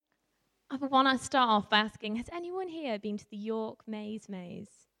I want to start off by asking, has anyone here been to the York Maze?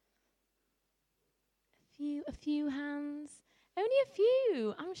 A few hands. Only a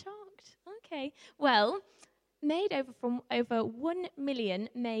few. I'm shocked. Okay. Well, made from over 1 million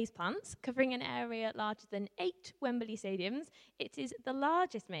maze plants, covering an area larger than 8 Wembley stadiums, it is the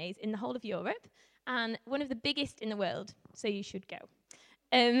largest maze in the whole of Europe and one of the biggest in the world, so you should go.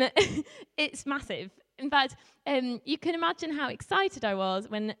 It's massive. In fact, you can imagine how excited I was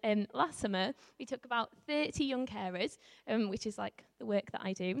when last summer we took about 30 young carers, which is like the work that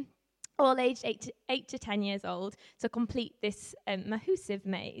I do, all aged 8 to 10 years old, to complete this massive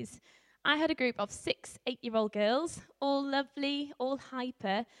maze. I had a group of 6 8-year-old girls, all lovely, all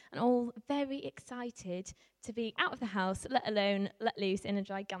hyper, and all very excited to be out of the house, let alone let loose in a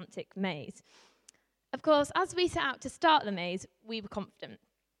gigantic maze. Of course, as we set out to start the maze, we were confident.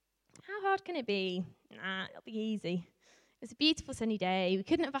 How hard can it be? Nah, it'll be easy. It was a beautiful sunny day. We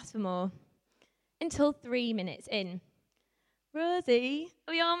couldn't have asked for more. Until 3 minutes in. Rosie,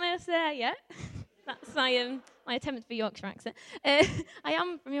 are we almost there yet? That's my attempt for Yorkshire accent. I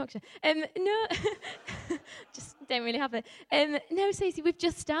am from Yorkshire. No, just don't really have it. No, Stacey, we've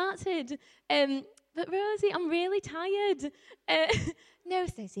just started. But Rosie, I'm really tired. No,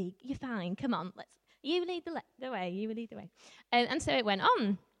 Stacey, you're fine. Come on, you lead the way. You lead the way. And so it went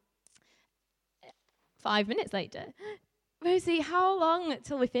on. 5 minutes later, Rosie, how long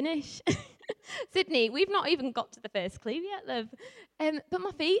till we finish? Sydney, we've not even got to the first clue yet, love. But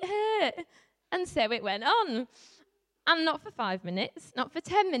my feet hurt. And so it went on. And not for 5 minutes, not for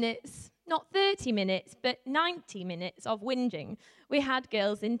 10 minutes, not 30 minutes, but 90 minutes of whinging. We had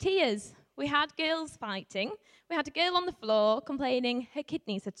girls in tears. We had girls fighting. We had a girl on the floor complaining her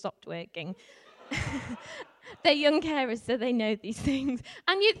kidneys had stopped working. They're young carers, so they know these things.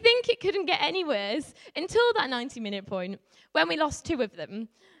 And you'd think it couldn't get any worse until that 90-minute point when we lost 2 of them.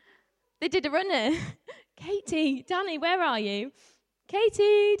 They did a runner. Katie, Danny, where are you?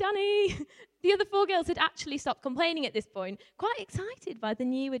 Katie, Danny. The other 4 girls had actually stopped complaining at this point, quite excited by the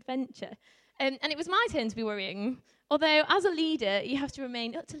new adventure. And it was my turn to be worrying. Although, as a leader, you have to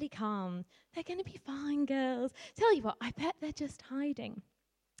remain utterly calm. They're going to be fine, girls. Tell you what, I bet they're just hiding.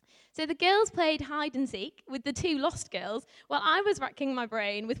 So the girls played hide and seek with the 2 lost girls, while I was racking my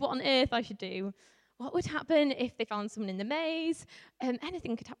brain with what on earth I should do. What would happen if they found someone in the maze?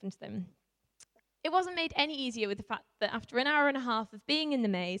 Anything could happen to them. It wasn't made any easier with the fact that after an hour and a half of being in the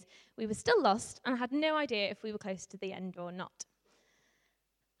maze, we were still lost and had no idea if we were close to the end or not.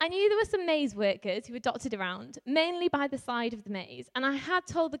 I knew there were some maze workers who were dotted around, mainly by the side of the maze, and I had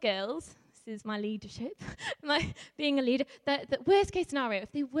told the girls, this is my leadership, being a leader, that worst case scenario,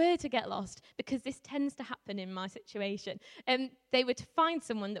 if they were to get lost, because this tends to happen in my situation, they were to find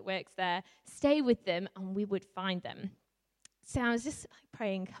someone that works there, stay with them, and we would find them. So I was just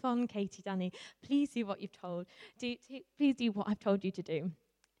praying, come on, Katie, Danny, please do what you've told. Please do what I've told you to do.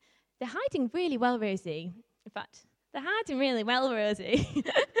 They're hiding really well, Rosie. In fact, they're hiding really well, Rosie.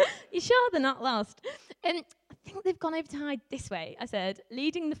 You sure they're not lost? I think they've gone over to hide this way, I said,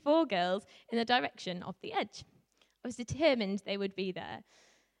 leading the 4 girls in the direction of the edge. I was determined they would be there.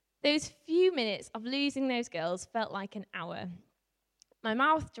 Those few minutes of losing those girls felt like an hour. My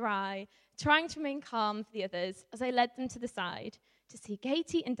mouth dry, trying to remain calm for the others as I led them to the side to see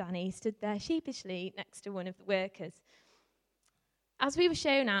Katie and Danny stood there sheepishly next to one of the workers. As we were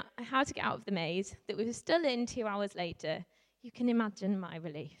shown out how to get out of the maze, that we were still in 2 hours later, you can imagine my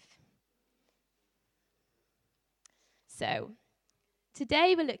relief. So,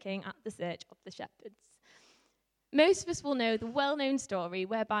 today we're looking at the search of the shepherds. Most of us will know the well-known story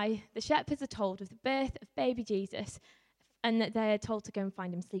whereby the shepherds are told of the birth of baby Jesus and that they're told to go and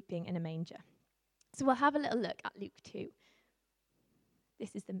find him sleeping in a manger. So we'll have a little look at Luke 2.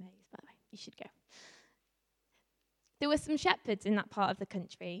 This is the maze, by the way. You should go. There were some shepherds in that part of the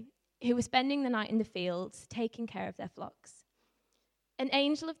country who were spending the night in the fields, taking care of their flocks. An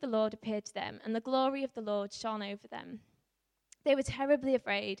angel of the Lord appeared to them, and the glory of the Lord shone over them. They were terribly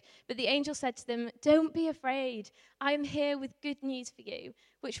afraid, but the angel said to them, "Don't be afraid. I am here with good news for you,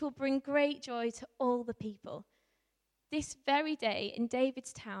 which will bring great joy to all the people. This very day in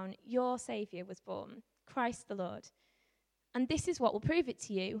David's town, your Saviour was born, Christ the Lord. And this is what will prove it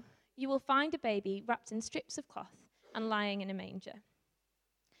to you. You will find a baby wrapped in strips of cloth and lying in a manger."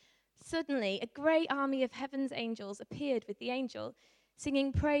 Suddenly, a great army of heaven's angels appeared with the angel,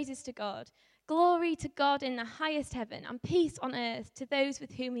 singing praises to God. "Glory to God in the highest heaven, and peace on earth to those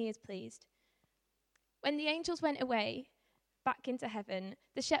with whom he is pleased." When the angels went away, back into heaven,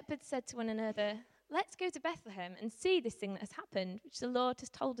 the shepherds said to one another, "Let's go to Bethlehem and see this thing that has happened, which the Lord has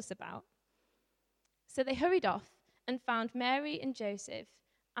told us about." So they hurried off and found Mary and Joseph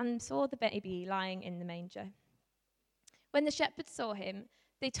and saw the baby lying in the manger. When the shepherds saw him,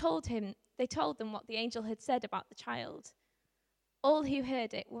 they told them what the angel had said about the child. All who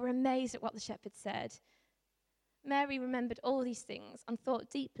heard it were amazed at what the shepherds said. Mary remembered all these things and thought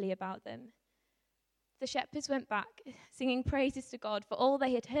deeply about them. The shepherds went back, singing praises to God for all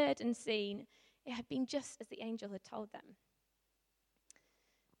they had heard and seen. It had been just as the angel had told them.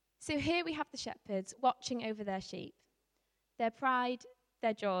 So here we have the shepherds watching over their sheep, their pride,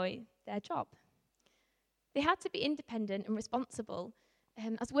 their joy, their job. They had to be independent and responsible,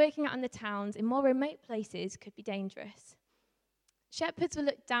 as working out in the towns in more remote places could be dangerous. Shepherds were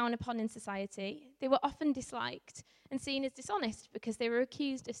looked down upon in society. They were often disliked and seen as dishonest because they were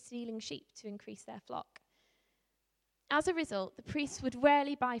accused of stealing sheep to increase their flock. As a result, the priests would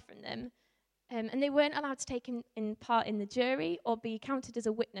rarely buy from them, and they weren't allowed to take in part in the jury or be counted as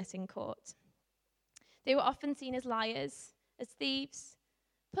a witness in court. They were often seen as liars, as thieves.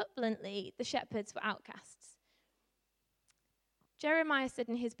 Put bluntly, the shepherds were outcasts. Jeremiah said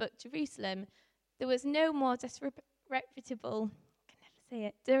in his book, Jerusalem, there was no more disreputable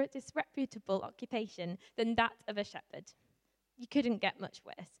occupation than that of a shepherd. You couldn't get much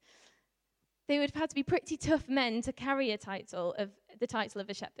worse. They would have had to be pretty tough men to carry the title of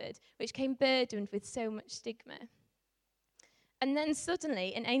a shepherd, which came burdened with so much stigma. And then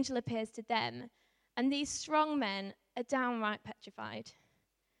suddenly an angel appears to them, and these strong men are downright petrified.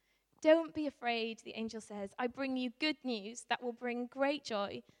 Don't be afraid, the angel says. I bring you good news that will bring great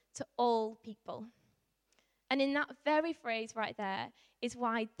joy to all people. And in that very phrase right there is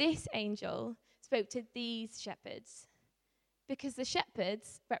why this angel spoke to these shepherds. Because the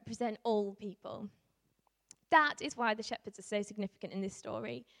shepherds represent all people. That is why the shepherds are so significant in this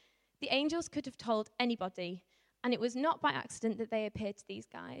story. The angels could have told anybody, and it was not by accident that they appeared to these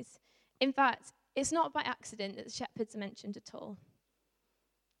guys. In fact, it's not by accident that the shepherds are mentioned at all.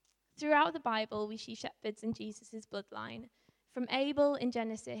 Throughout the Bible, we see shepherds in Jesus' bloodline. From Abel in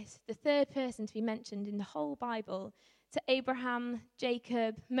Genesis, the third person to be mentioned in the whole Bible, to Abraham,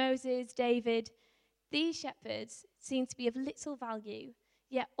 Jacob, Moses, David, these shepherds seem to be of little value,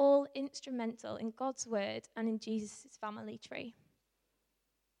 yet all instrumental in God's word and in Jesus' family tree.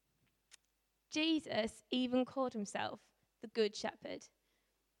 Jesus even called himself the Good Shepherd.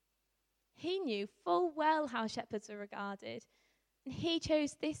 He knew full well how shepherds were regarded, and he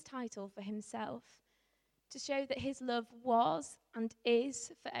chose this title for himself to show that his love was and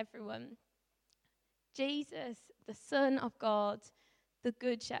is for everyone. Jesus, the Son of God, the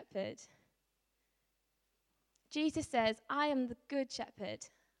Good Shepherd. Jesus says, I am the Good Shepherd.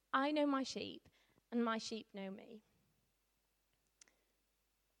 I know my sheep, and my sheep know me.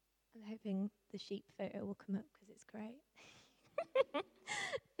 I'm hoping the sheep photo will come up because it's great.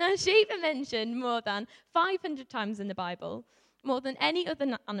 Now, sheep are mentioned more than 500 times in the Bible, more than any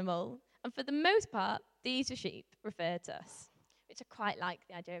other animal, and for the most part, these sheep refer to us, which I quite like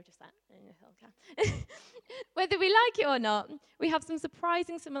the idea of just that. Whether we like it or not, we have some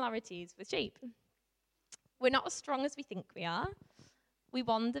surprising similarities with sheep. We're not as strong as we think we are. We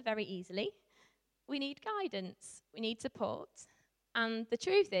wander very easily. We need guidance. We need support. And the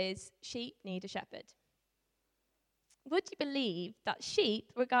truth is, sheep need a shepherd. Would you believe that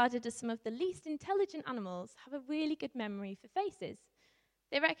sheep, regarded as some of the least intelligent animals, have a really good memory for faces?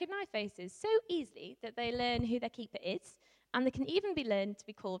 They recognize faces so easily that they learn who their keeper is, and they can even be learned to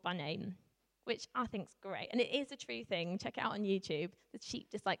be called by name, which I think is great. And it is a true thing. Check it out on YouTube. The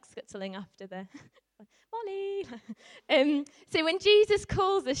sheep just like scuttling after the Molly. So when Jesus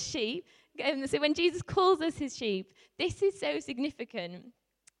calls us sheep, when Jesus calls us his sheep, this is so significant.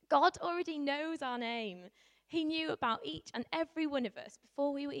 God already knows our name. He knew about each and every one of us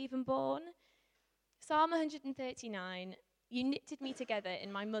before we were even born. Psalm 139, you knitted me together in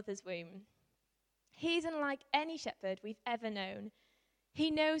my mother's womb. He's unlike any shepherd we've ever known.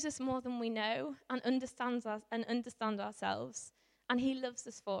 He knows us more than we know and understands us and understands ourselves, and he loves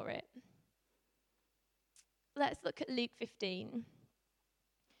us for it. Let's look at Luke 15.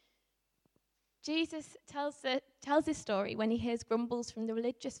 Jesus tells this story when he hears grumbles from the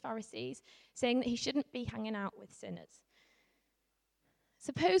religious Pharisees saying that he shouldn't be hanging out with sinners.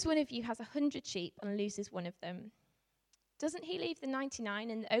 Suppose one of you has 100 sheep and loses one of them. Doesn't he leave the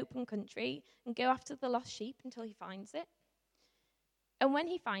 99 in the open country and go after the lost sheep until he finds it? And when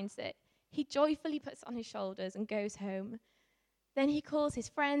he finds it, he joyfully puts it on his shoulders and goes home. Then he calls his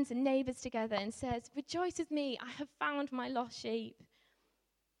friends and neighbors together and says, "Rejoice with me, I have found my lost sheep."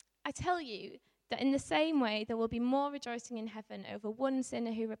 I tell you that in the same way there will be more rejoicing in heaven over one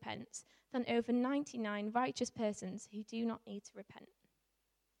sinner who repents than over 99 righteous persons who do not need to repent.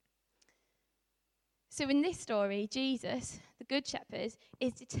 So in this story, Jesus, the Good Shepherd,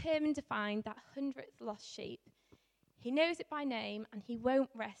 is determined to find that 100th lost sheep. He knows it by name, and he won't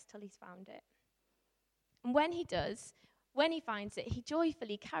rest till he's found it. And when he does, when he finds it, he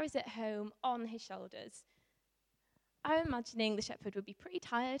joyfully carries it home on his shoulders. I'm imagining the shepherd would be pretty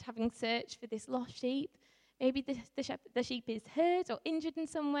tired having searched for this lost sheep. Maybe the sheep is hurt or injured in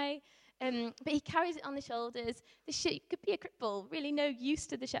some way, but he carries it on the shoulders. The sheep could be a cripple, really no use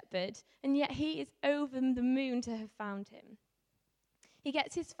to the shepherd, and yet he is over the moon to have found him. He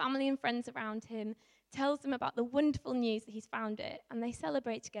gets his family and friends around him, tells them about the wonderful news that he's found it, and they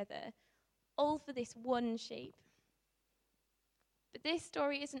celebrate together, all for this one sheep. But this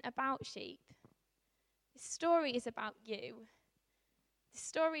story isn't about sheep. This story is about you. This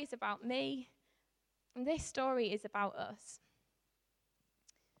story is about me. And this story is about us.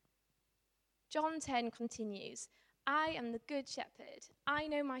 John 10 continues, I am the good shepherd. I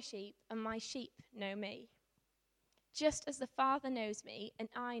know my sheep, and my sheep know me. Just as the Father knows me, and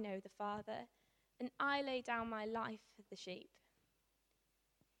I know the Father, and I lay down my life for the sheep.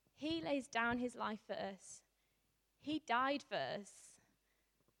 He lays down his life for us. He died for us.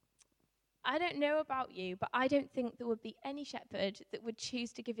 I don't know about you, but I don't think there would be any shepherd that would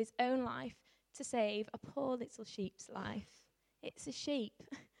choose to give his own life to save a poor little sheep's life. It's a sheep,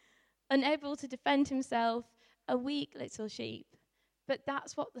 unable to defend himself, a weak little sheep. But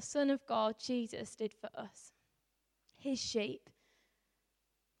that's what the Son of God, Jesus, did for us. His sheep.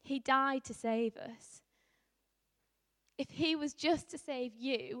 He died to save us. If he was just to save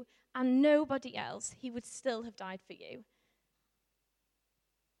you and nobody else, he would still have died for you.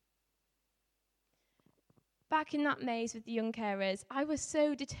 Back in that maze with the young carers, I was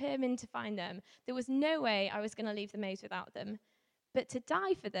so determined to find them. There was no way I was going to leave the maze without them. But to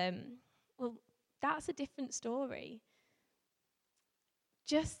die for them, well, that's a different story.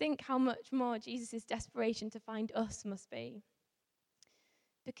 Just think how much more Jesus' desperation to find us must be.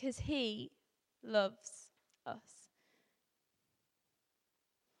 Because he loves us.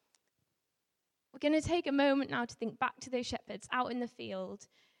 We're going to take a moment now to think back to those shepherds out in the field,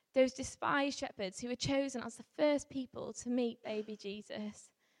 those despised shepherds who were chosen as the first people to meet baby Jesus.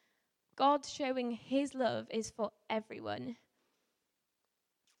 God showing his love is for everyone.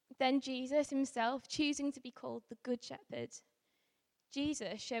 Then Jesus himself choosing to be called the Good Shepherd.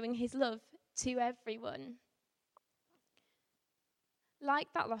 Jesus showing his love to everyone. Like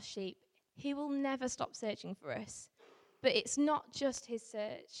that lost sheep, he will never stop searching for us. But it's not just his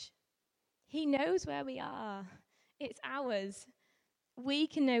search. He knows where we are. It's ours. We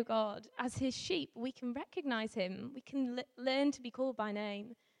can know God. As his sheep, we can recognize him. We can learn to be called by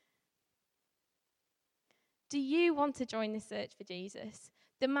name. Do you want to join this search for Jesus?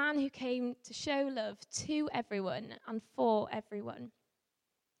 The man who came to show love to everyone and for everyone.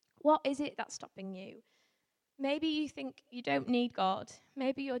 What is it that's stopping you? Maybe you think you don't need God.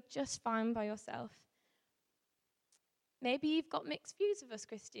 Maybe you're just fine by yourself. Maybe you've got mixed views of us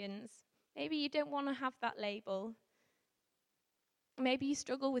Christians. Maybe you don't want to have that label. Maybe you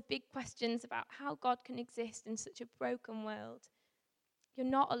struggle with big questions about how God can exist in such a broken world. You're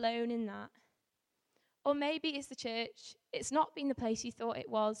not alone in that. Or maybe it's the church. It's not been the place you thought it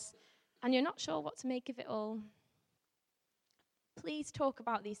was, and you're not sure what to make of it all. Please talk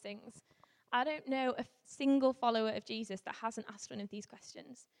about these things. I don't know a single follower of Jesus that hasn't asked one of these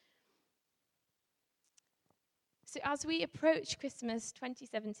questions. So as we approach Christmas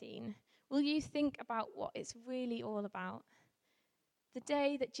 2017, will you think about what it's really all about? The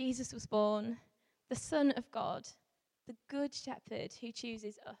day that Jesus was born, the Son of God, the Good Shepherd who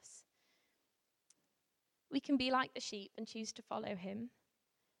chooses us. We can be like the sheep and choose to follow him.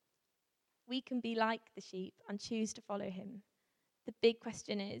 We can be like the sheep and choose to follow him. The big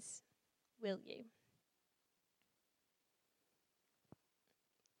question is, will you?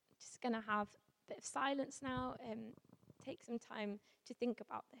 Just going to have a bit of silence now and take some time to think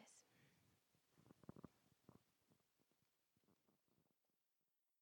about this.